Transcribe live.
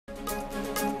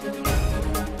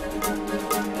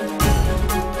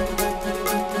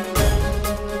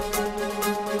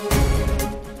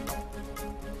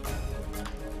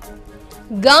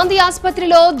గాంధీ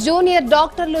ఆసుపత్రిలో జూనియర్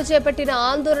డాక్టర్లు చేపట్టిన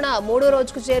ఆందోళన మూడో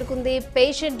రోజుకు చేరుకుంది.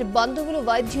 పేషెంట్ బంధువులు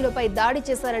వైద్యులపై దాడి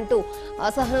చేశారంటూ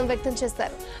అసహనం వ్యక్తం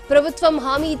చేశారు. ప్రభుత్వం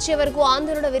హామీ ఇచ్చే వరకు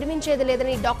ఆందోళన విరమించేది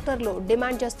లేదని డాక్టర్లు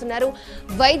డిమాండ్ చేస్తున్నారు.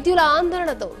 వైద్యుల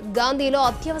ఆందోళనతో గాంధీలో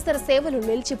అత్యవసర సేవలు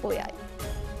నిలిచిపోయాయి.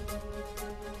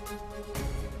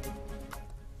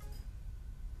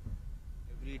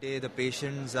 The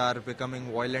patients are becoming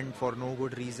violent for no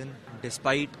good reason,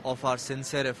 despite of our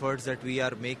sincere efforts that we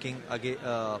are making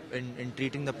in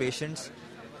treating the patients.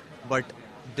 But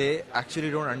they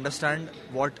actually don't understand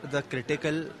what the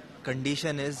critical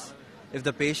condition is. If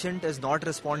the patient is not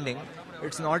responding,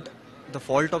 it's not the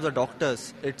fault of the doctors.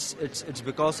 It's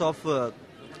because of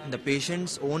the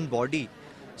patient's own body.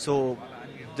 So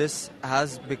this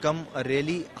has become a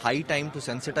really high time to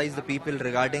sensitize the people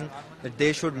regarding that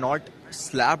they should not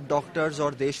slap doctors or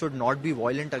they should not be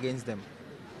violent against them.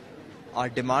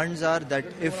 Our demands are that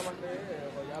if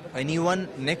anyone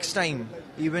next time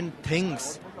even thinks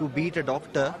to beat a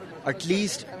doctor, at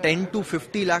least 10 to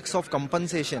 50 lakhs of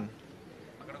compensation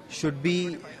should be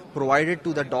provided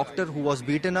to the doctor who was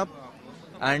beaten up,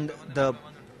 and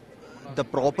the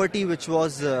property which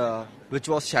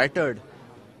was shattered,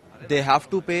 they have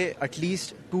to pay at least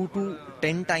 2 to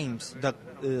 10 times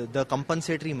the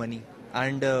compensatory money.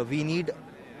 And we need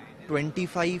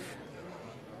 25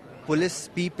 police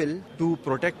people to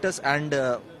protect us. And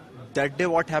that day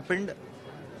what happened,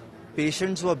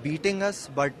 patients were beating us,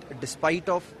 but despite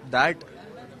of that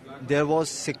there was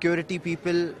security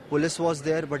people, police was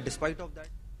there, but despite of that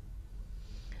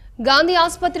Gandhi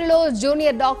ఆసుపత్రిలో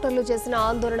junior డాక్టర్లు చేసిన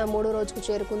ఆందోళన మూడో రోజుకు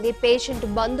చేరుకుంది. Patient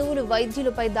బంధువులు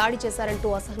వైద్యులపై దాడి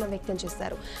చేశారంటూ అసహనం వ్యక్తం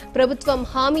చేశారు. ప్రభుత్వం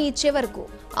హామీ ఇచ్చే వరకు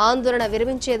ఆందోళన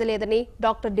విరమించేది లేదని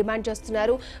డాక్టర్ డిమాండ్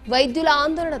చేస్తున్నారు. వైద్యుల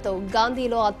ఆందోళనతో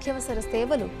గాంధీలో అత్యవసర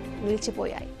సేవలు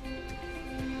నిలిచిపోయాయి.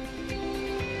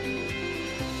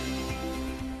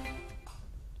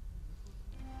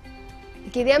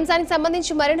 ఇదే అంశానికి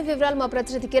సంబంధించి మరిన్ని వివరాలు మా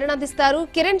ప్రతినిధి కిరణ్ అందిస్తారు.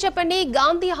 కిరణ్, చెప్పండి,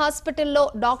 గాంధీ హాస్పిటల్లో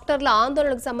డాక్టర్ల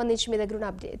ఆందోళనకు సంబంధించి మీ దగ్గర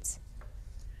ఉన్న అప్డేట్స్.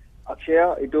 అక్షయ,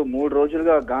 ఇటు 3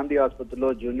 రోజులుగా గాంధీ ఆసుపత్రిలో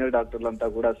జూనియర్ డాక్టర్లంతా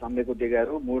కూడా సమ్మెకు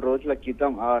దిగారు. 3 రోజుల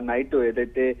క్రితం నైట్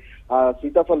ఏదైతే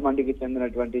సీతాఫల్ మండికి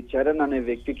చెందినటువంటి చరణ్ అనే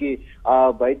వ్యక్తికి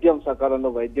వైద్యం సకాలంలో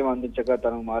వైద్యం అందించక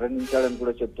తను మరణించాడని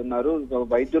కూడా చెప్తున్నారు.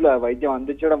 వైద్యం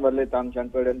అందించడం వల్లే తాను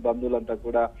చనిపోయాడని బంధువులంతా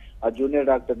కూడా ఆ జూనియర్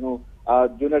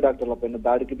డాక్టర్ల పైన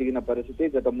దాడికి దిగిన పరిస్థితి.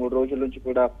 గత 3 రోజుల నుంచి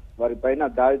కూడా వారి పైన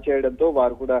దాడి చేయడంతో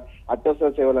వారు కూడా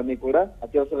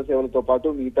అత్యవసర సేవలతో పాటు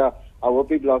మిగతా ఆ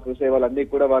ఓపీ బ్లాక్ సేవలన్నీ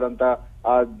కూడా వారంతా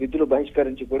విధులు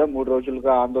బహిష్కరించి కూడా 3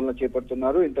 రోజులుగా ఆందోళన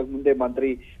చేపడుతున్నారు. ఇంతకు ముందే మంత్రి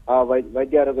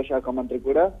వైద్య ఆరోగ్య శాఖ మంత్రి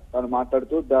కూడా తాను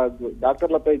మాట్లాడుతూ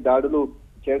డాక్టర్లపై దాడులు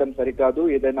చేయడం సరికాదు,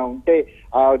 ఏదైనా ఉంటే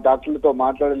ఆ డాక్టర్లతో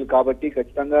మాట్లాడాలి, కాబట్టి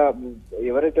ఖచ్చితంగా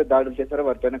ఎవరైతే దాడులు చేశారో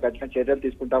వారిపైన కఠిన చర్యలు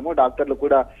తీసుకుంటాము, డాక్టర్లు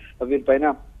కూడా వీరిపైన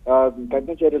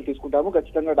కఠిన చర్యలు తీసుకుంటాము,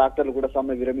 ఖచ్చితంగా డాక్టర్లు కూడా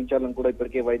సమ్మె విరమించాలని కూడా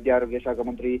ఇప్పటికే వైద్య ఆరోగ్య శాఖ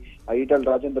మంత్రి ఈటల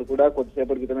రాజేందర్ కూడా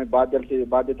కొద్దిసేపటి క్రితమే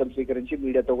బాధ్యతలు స్వీకరించి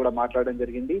మీడియాతో కూడా మాట్లాడడం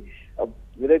జరిగింది.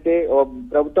 ఏదైతే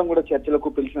ప్రభుత్వం కూడా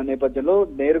చర్చలకు పిలిచిన నేపథ్యంలో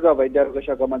నేరుగా వైద్య ఆరోగ్య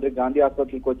శాఖ మంత్రి గాంధీ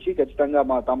ఆసుపత్రికి వచ్చి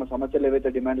ఖచ్చితంగా తమ సమస్యలు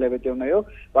ఏవైతే డిమాండ్లు ఏవైతే ఉన్నాయో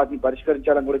వాటిని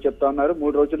పరిష్కరించాలని కూడా చెప్తా ఉన్నారు.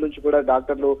 3 రోజుల నుంచి కూడా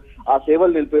డాక్టర్లు ఆ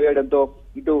సేవలు నిలిపివేయడంతో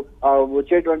ఇటు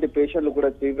వచ్చేటువంటి పేషెంట్లు కూడా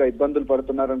తీవ్ర ఇబ్బందులు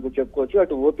పడుతున్నారని కూడా చెప్పుకోవచ్చు.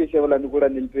 అటు ఓపీ సేవలన్నీ కూడా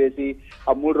నిలిపివేసి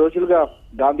ఆ 3 రోజులుగా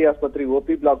గాంధీ ఆసుపత్రి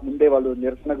ఓపీ బ్లాక్ ముందే వాళ్ళు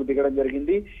నిరసనకు దిగడం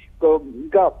జరిగింది.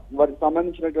 ఇంకా వారికి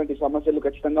సంబంధించినటువంటి సమస్యలు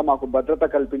ఖచ్చితంగా మాకు భద్రత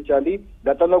కల్పించాలి.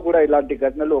 గతంలో కూడా ఇలాంటి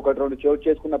ఘటనలు 1-2 చోటు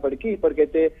చేసుకున్నప్పటికీ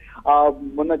ఇప్పటికైతే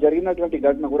మొన్న జరిగినటువంటి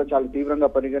ఘటన కూడా చాలా తీవ్రంగా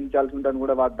పరిగణించాల్సి ఉందని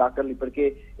కూడా వారి డాక్టర్లు ఇప్పటికే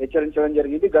హెచ్చరించడం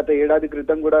జరిగింది. గత ఏడాది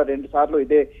క్రితం కూడా 2 సార్లు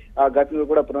ఇదే ఘటనలు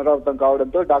కూడా పునరావృతం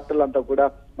కావడంతో డాక్టర్లంతా కూడా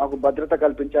మాకు భద్రత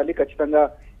కల్పించాలి, ఖచ్చితంగా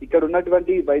ఇక్కడ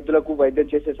ఉన్నటువంటి వైద్యులకు వైద్యం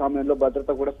చేసే సమయంలో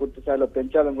భద్రత కూడా పూర్తి స్థాయిలో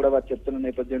పెంచాలని కూడా వారు చెప్తున్న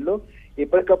నేపథ్యంలో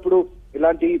ఎప్పటికప్పుడు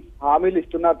ఇలాంటి హామీలు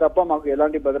ఇస్తున్నారు తప్ప మాకు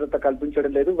ఎలాంటి భద్రత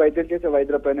కల్పించడం లేదు, వైద్యం చేసే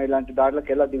వైద్యులపైన ఇలాంటి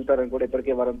దాడులకు ఎలా దిగుతారని కూడా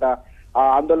ఇప్పటికే వారంతా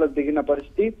ఆందోళనకు దిగిన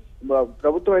పరిస్థితి.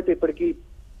 ప్రభుత్వం అయితే ఇప్పటికీ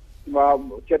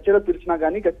చర్చలో పిలిచినా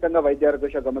కానీ ఖచ్చితంగా వైద్య ఆరోగ్య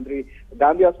శాఖ మంత్రి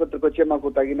గాంధీ ఆసుపత్రికి వచ్చే మాకు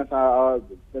తగిన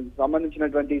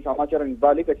సంబంధించినటువంటి సమాచారం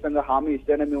ఇవ్వాలి, ఖచ్చితంగా హామీ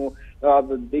ఇస్తేనే మేము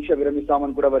దీక్ష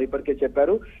విరమిస్తామని కూడా వారు ఇప్పటికే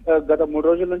చెప్పారు. గత 3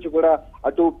 రోజుల నుంచి కూడా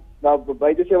అటు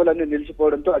వైద్య సేవలన్నీ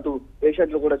నిలిచిపోవడంతో అటు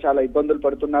పేషెంట్లు కూడా చాలా ఇబ్బందులు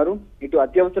పడుతున్నారు. ఇటు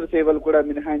అత్యవసర సేవలు కూడా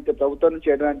మినహాయించే ప్రభుత్వం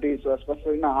నుంచి ఎటువంటి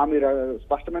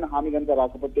స్పష్టమైన హామీ కనుక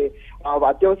రాకపోతే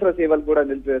అత్యవసర సేవలు కూడా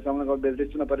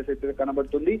నిలిపిస్తున్న పరిస్థితి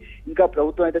కనబడుతుంది. ఇంకా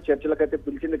ప్రభుత్వం అయితే చర్చలకైతే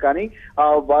పిలిచింది కానీ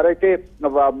వారైతే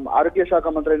ఆరోగ్య శాఖ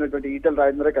మంత్రి అయినటువంటి ఈటల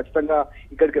రాజేందర్ ఖచ్చితంగా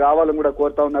ఇక్కడికి రావాలని కూడా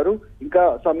కోరుతా ఉన్నారు. ఇంకా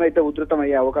సమ్మె అయితే ఉధృతం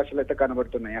అయ్యే అవకాశాలు అయితే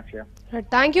కనబడుతున్నాయి. అక్షయ,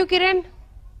 థ్యాంక్ యూ కిరణ్.